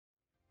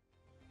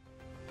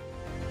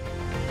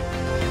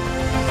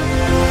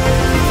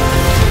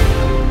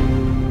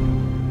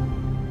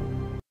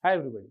Hi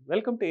everybody,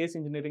 welcome to ACE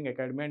Engineering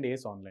Academy and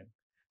ACE Online.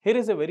 Here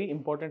is a very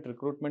important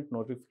recruitment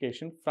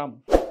notification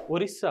from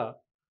Orissa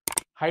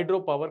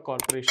Hydropower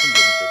Corporation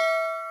Limited.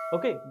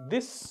 Okay,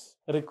 this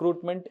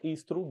recruitment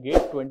is through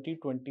GATE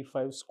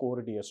 2025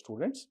 score, dear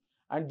students,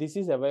 and this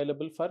is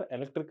available for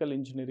electrical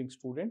engineering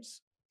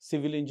students,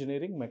 civil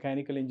engineering,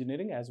 mechanical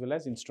engineering as well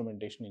as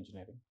instrumentation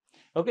engineering.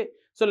 Okay,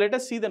 so let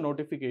us see the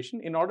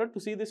notification. In order to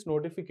see this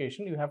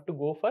notification, you have to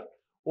go for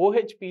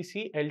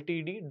ohpcltd.com.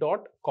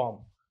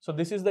 So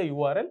this is the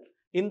URL.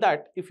 In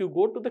that, if you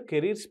go to the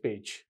careers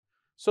page,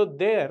 so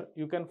there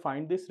you can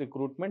find this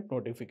recruitment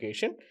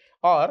notification,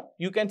 or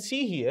you can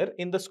see here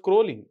in the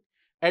scrolling,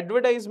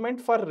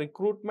 advertisement for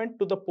recruitment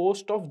to the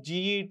post of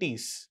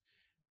GETs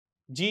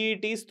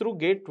through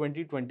GATE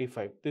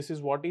 2025. This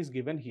is what is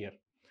given here.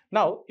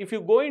 Now, if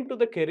you go into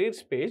the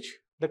careers page,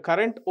 the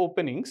current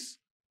openings,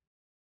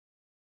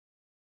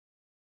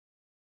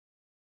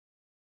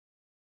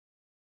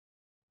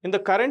 in the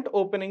current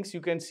openings,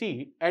 you can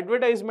see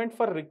advertisement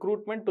for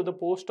recruitment to the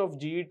post of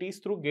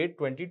GETs through GATE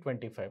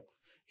 2025.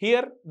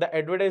 Here, the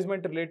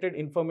advertisement related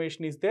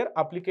information is there,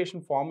 application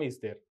form is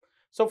there.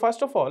 So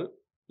first of all,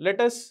 let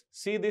us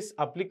see this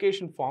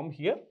application form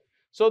here.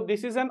 So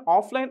this is an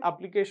offline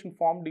application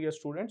form, dear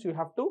students. You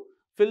have to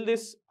fill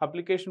this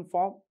application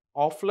form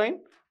offline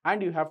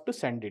and you have to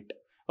send it.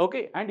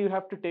 Okay, and you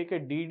have to take a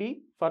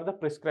DD for the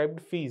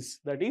prescribed fees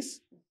that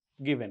is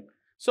given.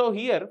 So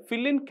here,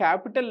 fill in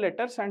capital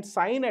letters and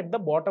sign at the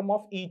bottom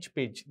of each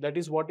page. That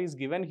is what is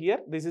given here.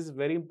 This is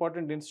very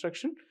important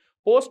instruction.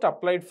 Post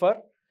applied for,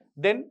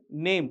 then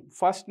name,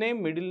 first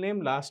name, middle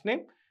name, last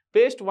name.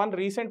 Paste one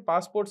recent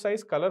passport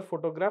size color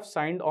photograph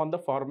signed on the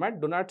format.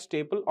 Do not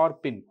staple or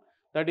pin.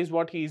 That is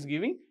what he is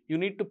giving. You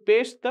need to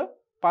paste the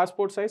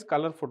passport size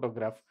color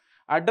photograph.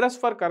 Address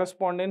for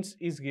correspondence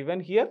is given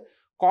here.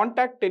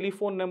 Contact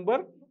telephone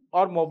number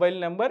or mobile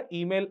number,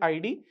 email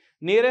ID,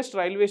 nearest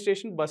railway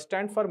station, bus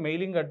stand for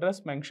mailing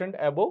address mentioned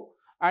above,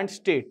 and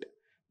state.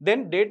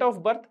 Then date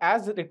of birth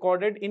as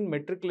recorded in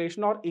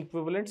matriculation or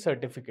equivalent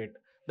certificate.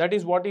 That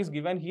is what is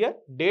given here,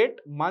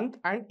 date, month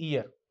and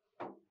year.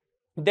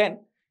 Then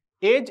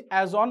age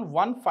as on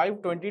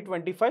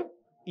 1/5/2025,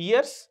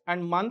 years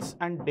and months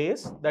and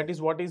days, that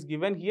is what is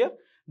given here.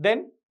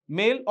 Then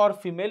male or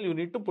female, you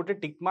need to put a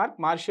tick mark.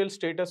 Marital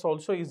status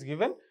also is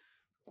given.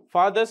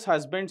 Father's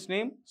husband's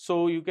name,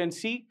 so you can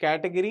see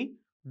category,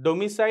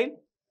 domicile.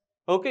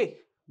 Okay,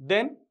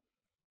 then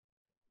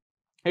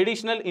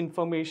additional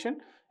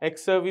information,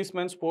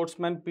 ex-serviceman,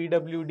 sportsman,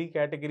 PWD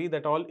category,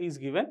 that all is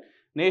given.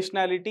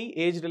 Nationality,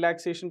 age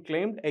relaxation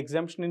claimed,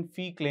 exemption in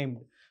fee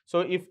claimed.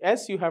 So if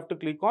yes, you have to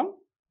click on,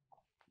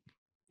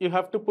 you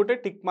have to put a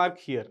tick mark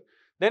here.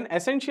 Then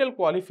essential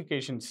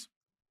qualifications,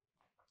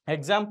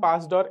 exam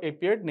passed or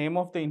appeared, name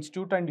of the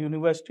institute and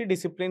university,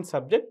 discipline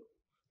subject,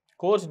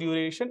 course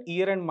duration,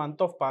 year and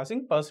month of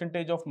passing,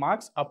 percentage of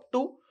marks up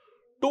to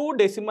 2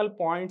 decimal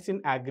points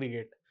in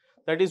aggregate.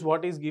 That is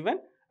what is given.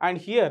 And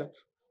here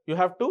you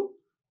have to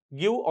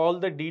give all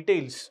the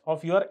details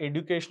of your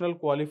educational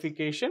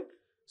qualification.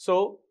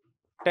 So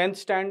 10th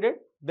standard,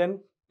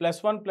 then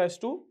 +1,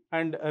 +2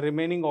 and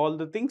remaining all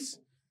the things.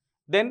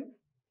 Then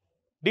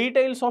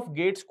details of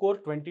GATE score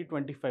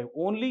 2025.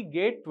 Only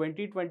GATE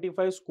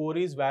 2025 score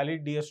is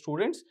valid, dear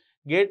students.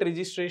 GATE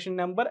registration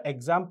number,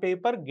 exam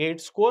paper,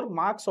 GATE score,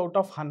 marks out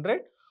of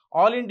 100,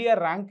 all India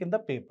rank in the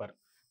paper.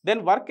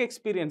 Then work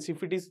experience,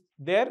 if it is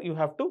there, you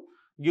have to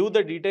give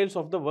the details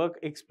of the work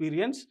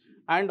experience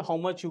and how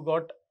much you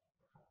got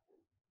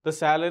the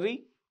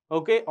salary.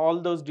 Okay,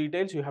 all those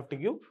details you have to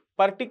give.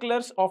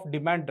 Particulars of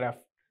demand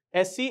draft.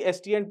 SC,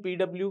 ST and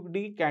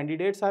PWD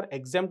candidates are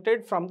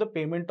exempted from the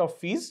payment of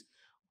fees.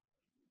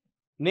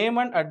 Name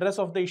and address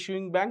of the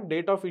issuing bank,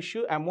 date of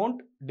issue,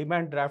 amount,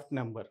 demand draft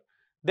number.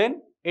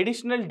 Then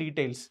additional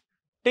details.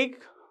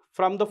 Tick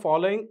from the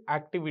following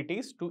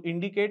activities to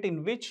indicate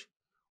in which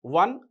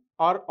one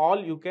or all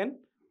you can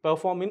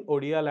perform in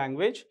Odia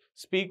language.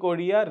 Speak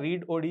Odia,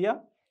 read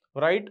Odia,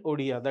 write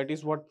Odia. That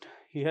is what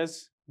he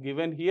has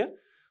given here.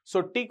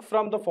 So tick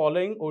from the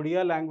following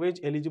Odia language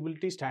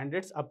eligibility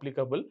standards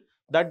applicable.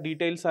 That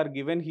details are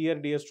given here,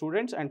 dear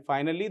students. And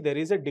finally, there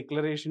is a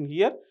declaration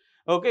here.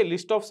 Okay,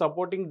 list of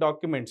supporting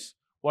documents.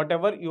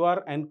 Whatever you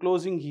are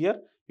enclosing here,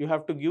 you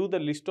have to give the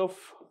list of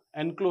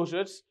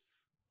enclosures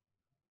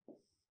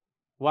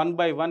one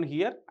by one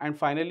here, and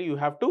finally you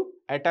have to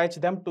attach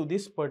them to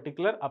this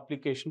particular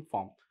application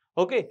form.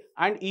 Okay,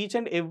 and each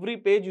and every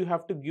page you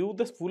have to give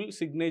the full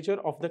signature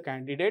of the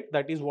candidate.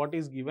 That is what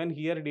is given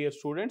here, dear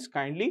students.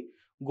 Kindly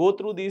go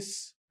through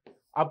this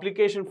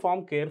application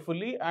form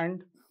carefully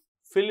and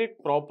fill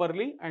it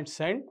properly and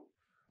send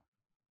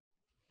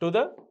to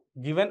the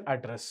given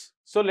address.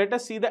 So let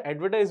us see the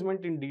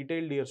advertisement in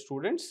detail, dear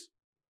students.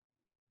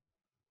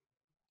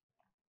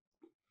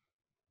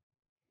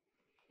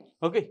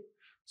 Okay,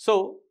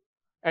 so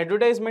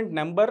advertisement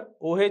number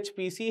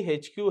OHPC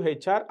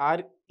HQHR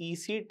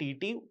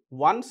RECTT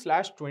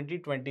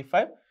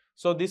 1/2025.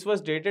 So this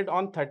was dated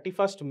on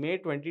 31st May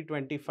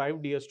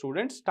 2025, dear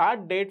students.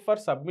 Start date for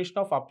submission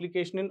of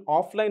application in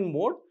offline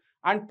mode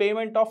and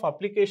payment of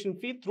application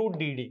fee through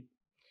DD.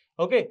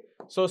 Okay,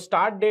 so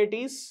start date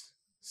is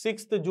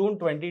 6th June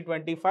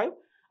 2025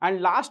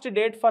 and last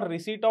date for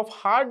receipt of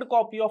hard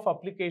copy of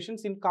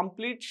applications in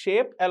complete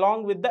shape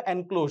along with the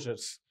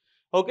enclosures.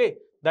 Okay,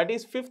 that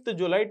is 5th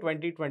July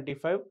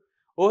 2025.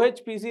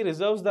 OHPC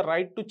reserves the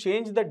right to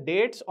change the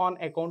dates on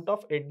account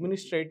of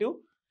administrative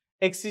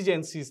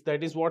exigencies.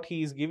 That is what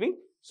he is giving.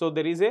 So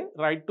there is a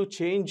right to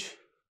change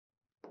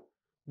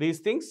these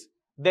things.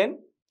 Then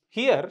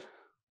here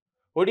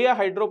Odia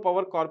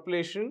Hydropower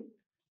Corporation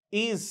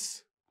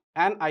is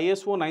an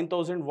ISO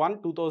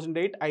 9001,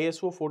 2008,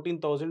 ISO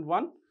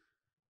 14001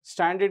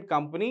 standard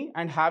company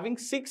and having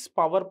 6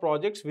 power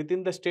projects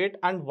within the state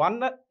and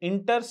 1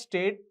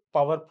 interstate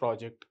power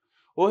project.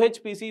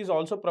 OHPC is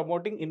also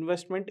promoting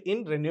investment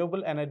in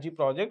renewable energy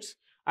projects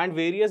and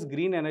various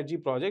green energy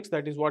projects.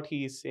 That is what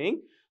he is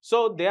saying.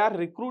 So they are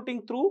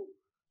recruiting through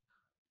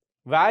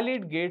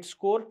valid gate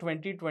score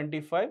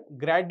 2025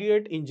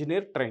 graduate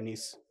engineer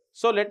trainees.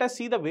 So let us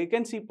see the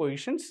vacancy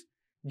positions.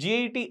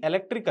 GIT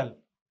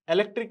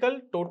electrical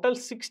total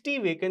 60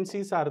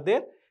 vacancies are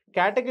there.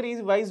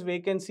 Categories wise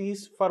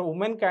vacancies for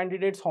women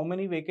candidates, how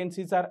many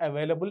vacancies are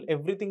available,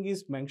 everything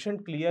is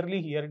mentioned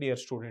clearly here, dear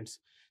students.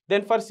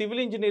 Then for civil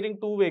engineering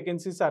 2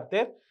 vacancies are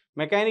there,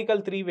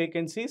 mechanical 3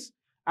 vacancies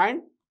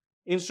and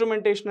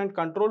instrumentation and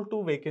control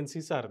 2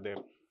 vacancies are there.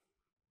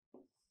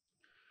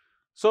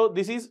 So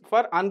this is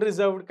for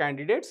unreserved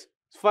candidates.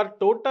 For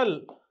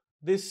total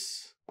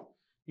this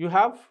you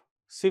have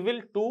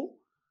civil 2,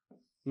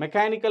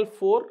 mechanical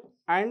 4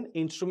 and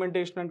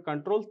instrumentation and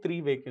control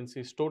 3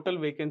 vacancies. Total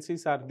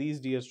vacancies are these,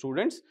 dear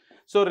students.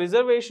 So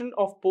reservation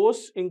of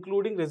posts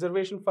including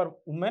reservation for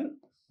women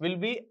will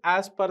be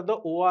as per the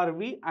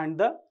ORV and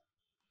the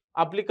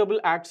applicable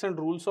acts and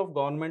rules of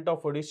Government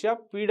of Odisha.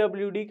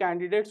 PWD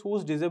candidates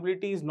whose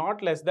disability is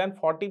not less than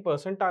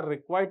 40% are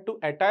required to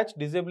attach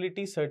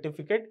disability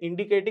certificate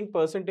indicating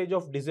percentage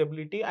of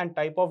disability and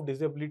type of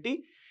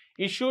disability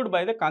issued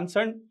by the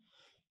concerned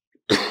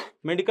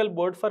medical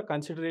board for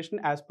consideration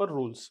as per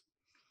rules.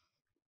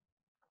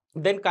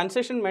 Then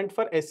concession meant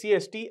for SC,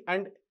 ST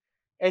and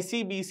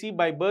SEBC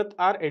by birth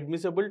are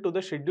admissible to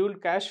the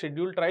scheduled caste,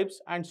 scheduled tribes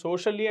and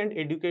socially and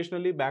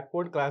educationally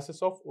backward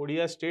classes of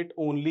Odisha state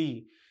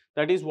only.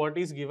 That is what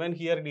is given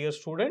here, dear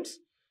students.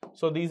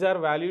 So these are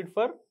valid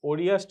for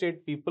Odisha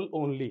state people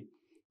only.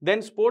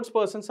 Then sports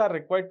persons are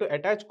required to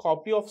attach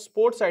copy of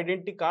sports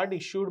identity card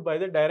issued by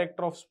the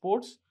Director of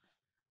Sports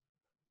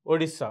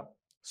Odisha.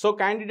 So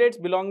candidates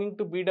belonging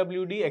to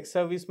PWD,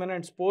 ex-servicemen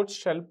and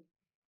sports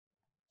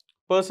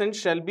persons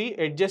shall be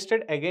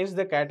adjusted against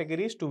the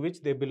categories to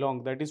which they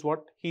belong. That is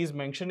what he is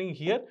mentioning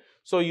here.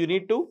 So you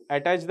need to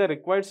attach the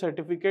required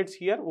certificates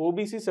here.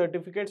 OBC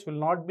certificates will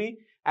not be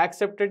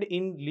accepted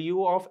in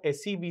lieu of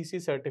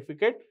SCBC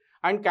certificate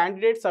and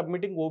candidates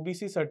submitting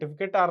OBC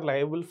certificate are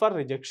liable for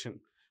rejection.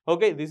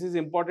 Okay, this is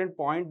important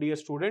point, dear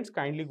students.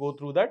 Kindly go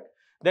through that.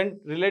 Then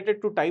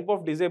related to type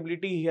of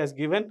disability, he has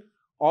given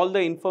all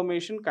the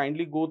information.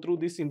 Kindly go through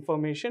this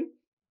information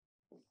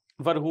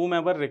for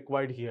whomever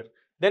required here.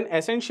 Then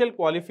essential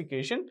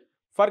qualification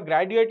for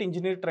graduate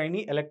engineer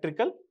trainee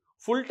electrical,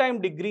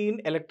 full-time degree in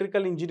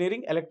electrical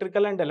engineering,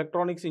 electrical and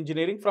electronics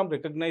engineering from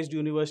recognized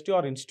university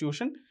or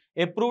institution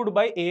approved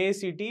by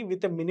AICTE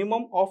with a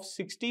minimum of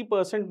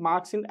 60%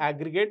 marks in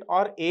aggregate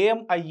or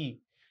AMIE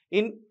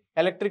in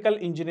electrical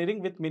engineering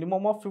with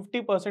minimum of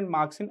 50%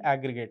 marks in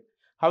aggregate.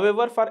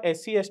 However, for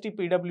SC, ST,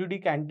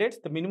 PWD candidates,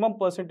 the minimum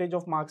percentage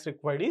of marks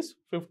required is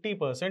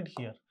 50%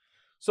 here.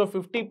 So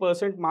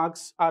 50%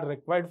 marks are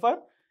required for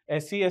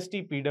SC,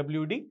 ST,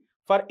 PWD.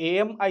 For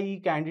AMIE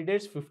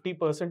candidates,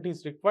 50%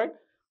 is required.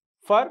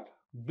 For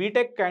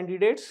BTech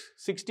candidates,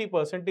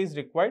 60% is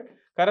required.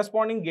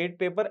 Corresponding gate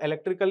paper,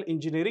 electrical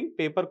engineering,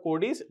 paper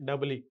code is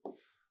EE.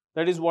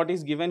 That is what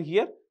is given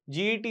here.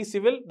 GET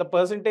civil, the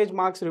percentage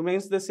marks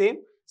remains the same.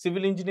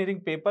 Civil engineering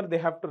paper, they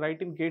have to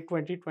write in gate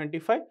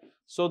 2025.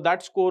 So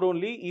that score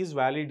only is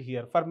valid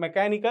here. For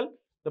mechanical,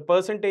 the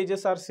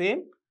percentages are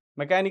same.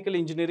 Mechanical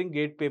engineering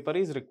gate paper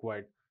is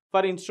required.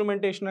 For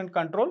instrumentation and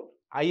control,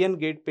 IN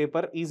gate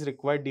paper is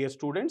required, dear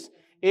students.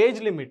 Age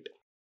limit,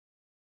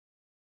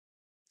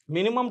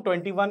 minimum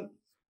 21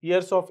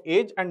 years of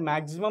age and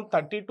maximum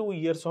 32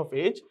 years of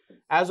age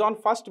as on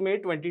 1st May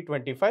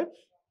 2025.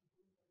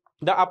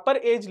 The upper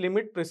age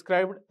limit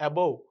prescribed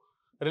above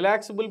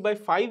relaxable by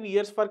 5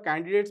 years for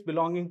candidates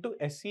belonging to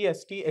SC,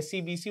 ST,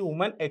 SCBC,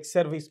 women,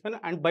 ex-servicemen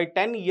and by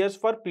 10 years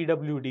for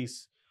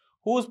PWDs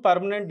whose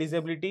permanent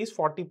disability is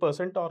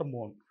 40% or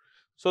more.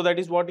 So that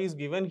is what is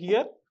given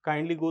here.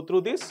 Kindly go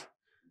through this.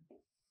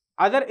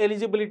 Other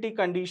eligibility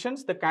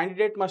conditions, the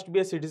candidate must be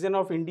a citizen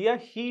of India.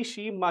 He,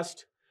 she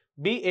must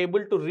be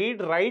able to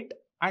read, write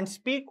and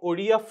speak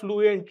Odia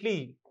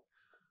fluently.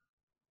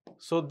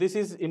 So this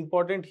is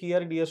important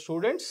here, dear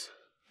students,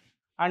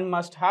 and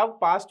must have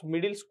passed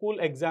middle school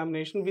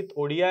examination with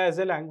Odia as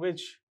a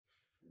language.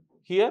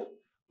 Here,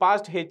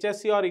 passed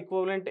HSC or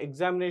equivalent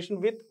examination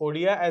with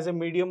Odia as a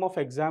medium of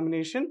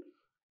examination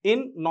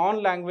in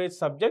non-language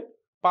subject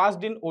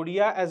passed in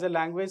Odia as a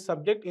language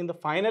subject in the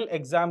final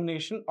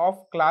examination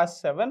of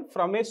class 7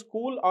 from a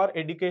school or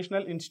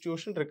educational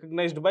institution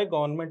recognized by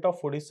government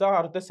of Odisha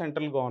or the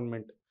central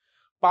government.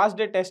 Passed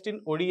a test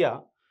in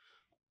Odia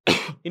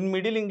in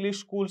Middle English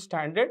School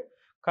Standard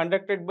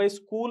conducted by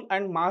School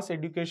and Mass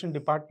Education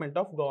Department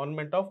of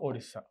Government of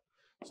Odisha.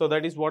 So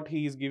that is what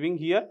he is giving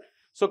here.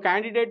 So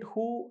candidate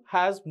who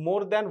has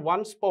more than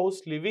one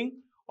spouse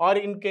living, or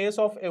in case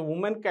of a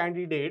woman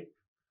candidate,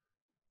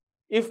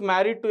 if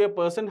married to a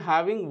person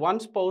having one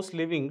spouse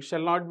living,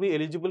 shall not be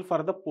eligible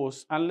for the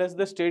post unless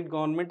the state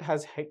government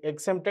has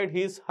exempted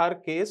her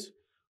case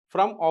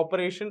from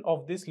operation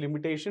of this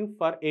limitation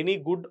for any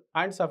good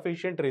and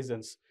sufficient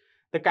reasons.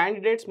 The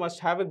candidates must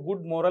have a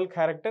good moral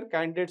character.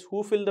 Candidates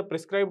who fill the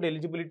prescribed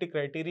eligibility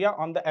criteria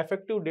on the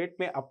effective date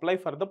may apply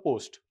for the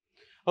post.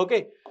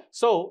 Okay,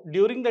 so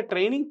during the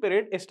training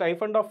period, a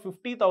stipend of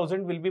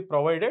 50,000 will be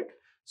provided.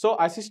 So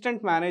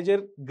assistant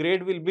manager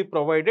grade will be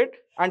provided,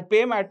 and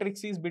pay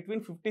matrix is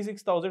between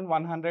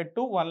 56,100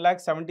 to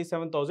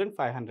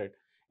 1,77,500.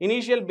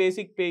 Initial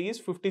basic pay is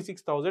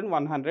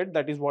 56,100.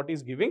 That is what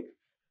is giving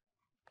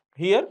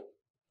here.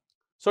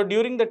 So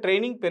during the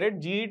training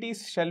period,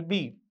 GETs shall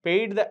be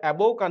paid the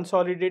above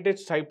consolidated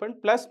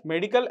stipend plus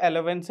medical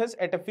allowances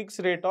at a fixed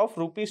rate of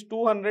rupees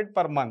 200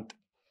 per month,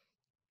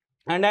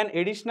 and an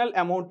additional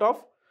amount of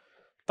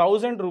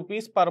 1,000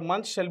 rupees per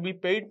month shall be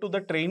paid to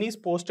the trainees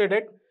posted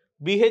at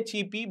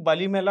BHEP,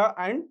 Balimela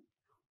and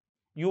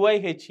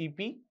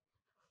UIHEP.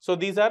 So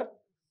these are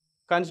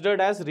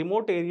considered as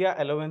remote area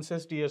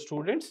allowances, dear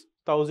students,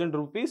 1,000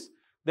 rupees.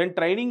 Then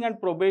training and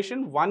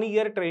probation, 1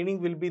 year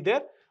training will be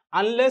there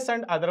unless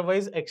and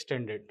otherwise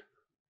extended.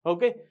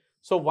 Okay,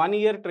 so 1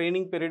 year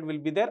training period will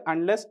be there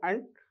unless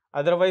and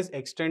otherwise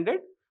extended.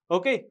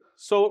 Okay,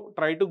 so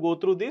try to go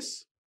through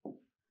this.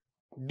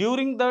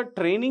 During the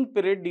training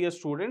period, dear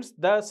students,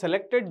 the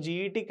selected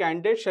GET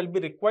candidate shall be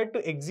required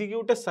to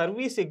execute a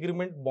service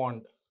agreement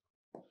bond.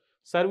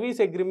 Service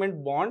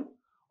agreement bond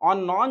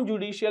on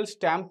non-judicial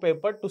stamp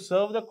paper to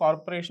serve the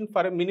corporation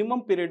for a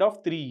minimum period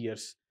of 3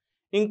 years,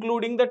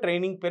 including the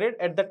training period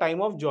at the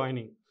time of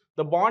joining.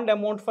 The bond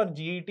amount for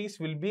GETs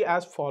will be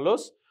as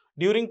follows.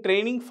 During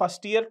training,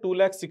 first year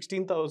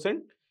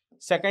 2,16,000,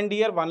 second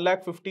year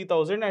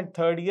 1,50,000 and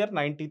third year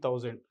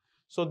 90,000.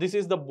 So this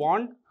is the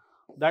bond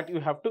that you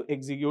have to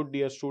execute,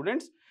 dear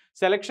students.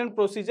 Selection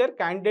procedure,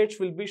 candidates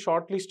will be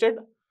shortlisted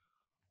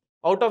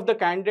out of the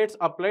candidates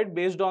applied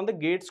based on the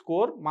GATE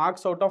score,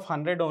 marks out of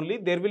 100 only.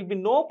 There will be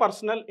no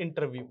personal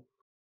interview.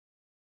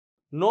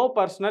 No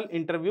personal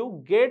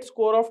interview. GATE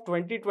score of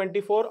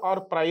 2024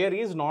 or prior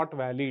is not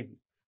valid.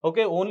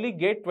 Okay, only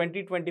GATE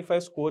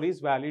 2025 score is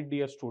valid,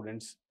 dear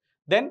students.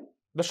 Then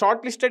the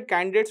shortlisted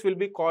candidates will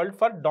be called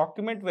for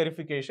document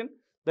verification.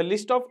 The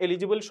list of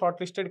eligible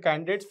shortlisted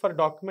candidates for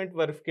document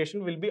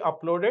verification will be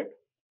uploaded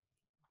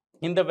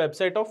in the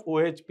website of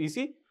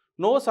OHPC.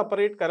 No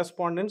separate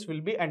correspondence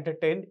will be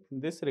entertained in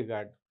this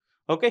regard.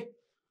 Okay,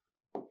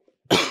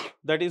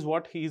 that is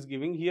what he is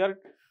giving here.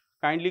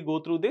 Kindly go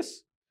through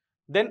this.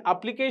 Then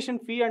application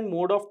fee and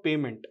mode of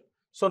payment.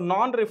 So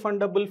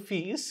non-refundable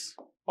fees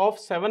of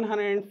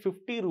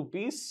 750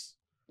 rupees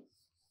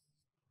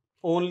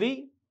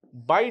only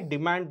by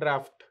demand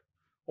draft,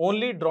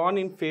 only drawn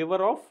in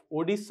favor of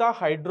Odisha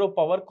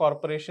Hydropower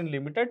Corporation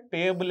Limited,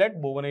 payable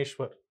at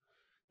Bhubaneswar.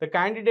 The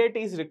candidate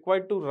is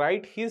required to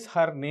write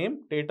her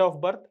name, date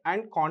of birth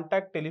and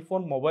contact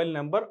telephone mobile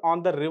number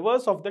on the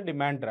reverse of the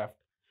demand draft.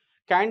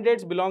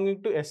 Candidates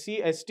belonging to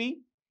SC, ST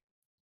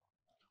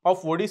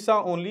of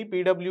Odisha only,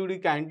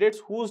 PWD candidates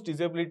whose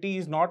disability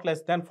is not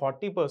less than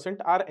 40%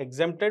 are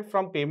exempted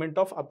from payment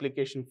of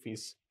application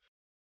fees.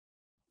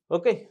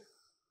 Okay.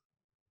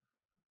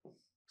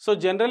 So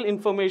general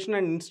information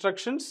and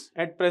instructions.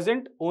 At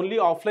present, only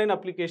offline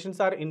applications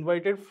are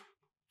invited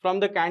from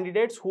the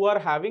candidates who are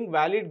having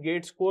valid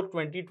GATE score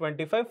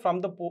 2025 for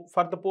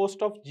the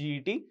post of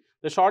GET.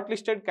 The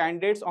shortlisted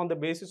candidates on the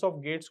basis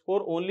of GATE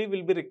score only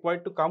will be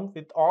required to come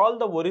with all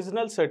the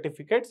original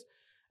certificates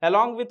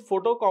along with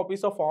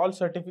photocopies of all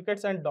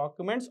certificates and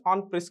documents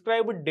on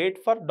prescribed date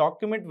for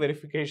document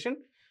verification,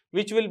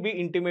 which will be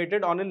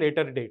intimated on a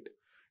later date.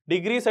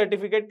 Degree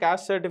certificate,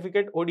 caste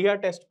certificate, ODIA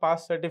test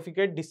pass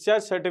certificate,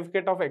 discharge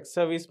certificate of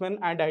ex-servicemen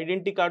and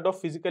identity card of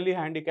physically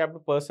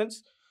handicapped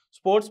persons,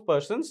 sports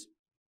persons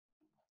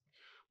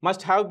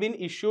must have been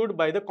issued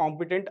by the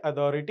competent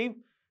authority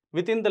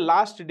within the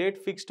last date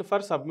fixed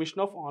for submission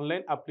of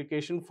online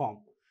application form.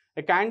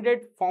 A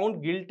candidate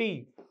found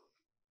guilty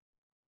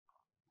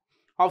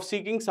of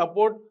seeking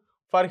support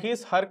for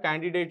her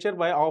candidature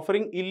by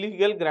offering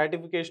illegal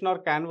gratification or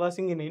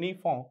canvassing in any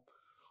form,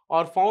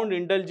 or found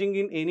indulging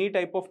in any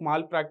type of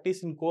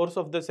malpractice in course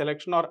of the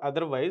selection or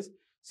otherwise,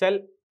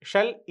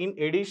 shall in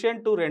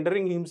addition to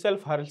rendering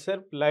himself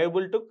herself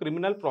liable to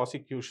criminal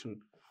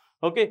prosecution.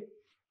 Okay.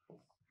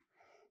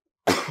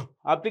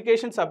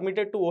 Application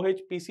submitted to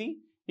OHPC,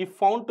 if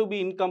found to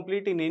be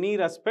incomplete in any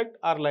respect,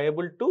 are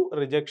liable to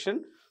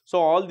rejection. So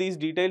all these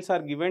details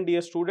are given,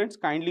 dear students.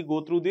 Kindly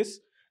go through this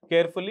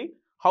carefully.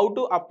 How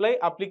to apply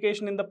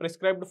application in the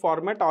prescribed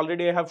format?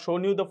 Already I have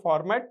shown you the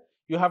format.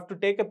 You have to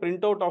take a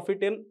printout of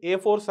it in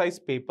A4 size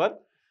paper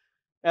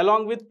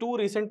along with 2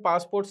 recent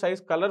passport size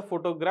color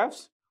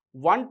photographs,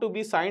 one to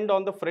be signed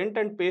on the front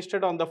and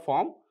pasted on the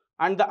form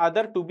and the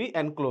other to be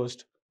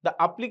enclosed. The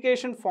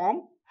application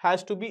form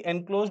has to be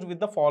enclosed with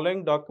the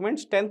following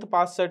documents: 10th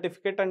pass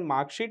certificate and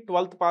mark sheet,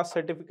 12th pass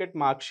certificate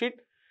mark sheet,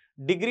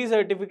 degree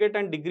certificate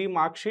and degree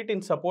mark sheet in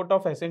support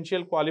of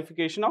essential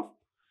qualification of,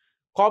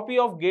 copy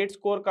of GATE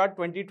scorecard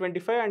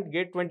 2025 and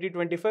GATE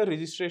 2025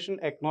 registration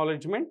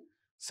acknowledgement,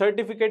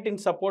 certificate in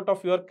support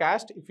of your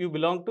caste if you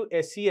belong to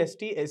SC,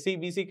 ST, SC,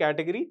 BC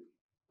category,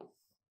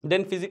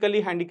 then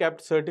physically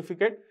handicapped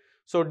certificate,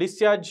 so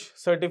discharge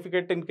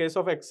certificate in case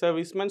of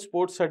ex-serviceman,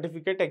 sports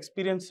certificate,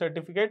 experience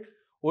certificate,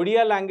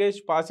 ODIA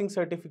language passing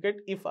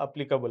certificate if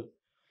applicable.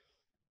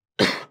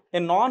 A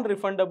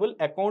non-refundable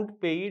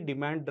account payee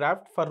demand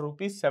draft for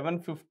rupees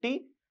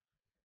 750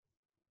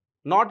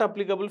 not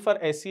applicable for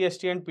SC,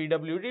 ST and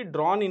PWD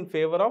drawn in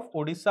favor of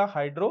Odisha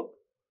Hydro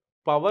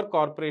Power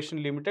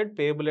Corporation Limited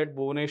payable at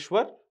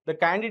Bhubaneswar. The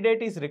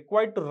candidate is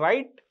required to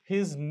write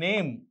his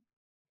name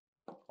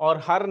or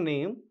her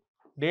name,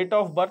 date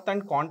of birth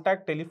and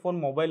contact telephone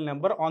mobile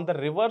number on the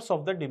reverse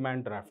of the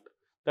demand draft.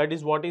 That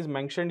is what is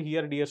mentioned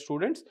here, dear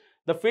students.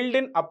 The filled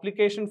in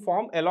application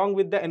form along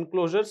with the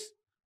enclosures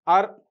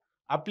are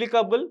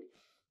applicable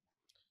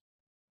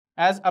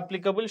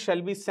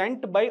shall be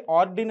sent by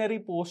ordinary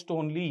post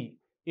only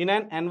in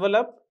an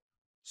envelope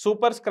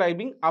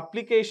superscribing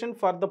application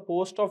for the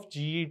post of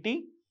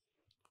GET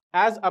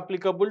as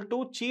applicable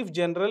to Chief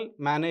General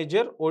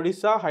Manager,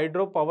 Odisha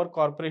Hydro Power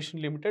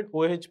Corporation Limited,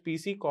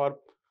 OHPC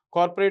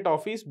Corporate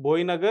Office,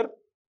 Boinagar,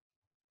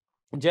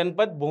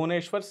 Janpad,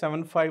 Bhubaneswar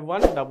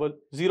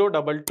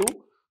 751022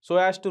 so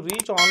as to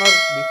reach on or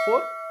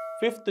before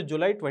 5th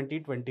July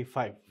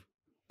 2025.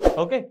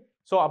 Okay.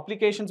 So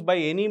applications by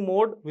any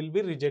mode will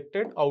be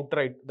rejected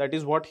outright. That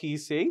is what he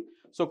is saying.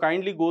 So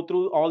kindly go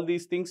through all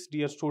these things,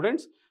 dear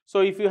students.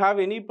 So if you have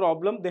any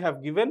problem, they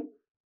have given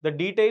the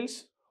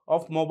details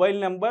of mobile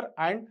number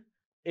and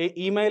a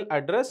email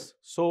address.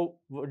 So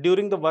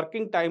during the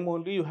working time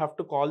only, you have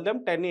to call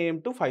them 10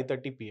 AM to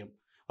 5:30 PM.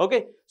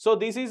 Okay. So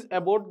this is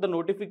about the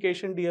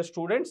notification, dear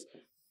students.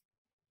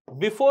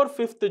 Before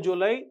 5th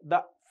July,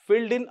 the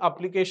filled in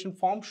application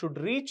form should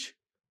reach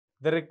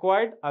the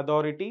required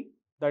authority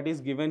that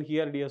is given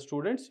here, dear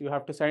students. You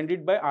have to send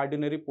it by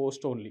ordinary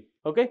post only.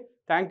 Okay.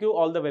 Thank you.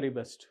 All the very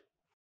best.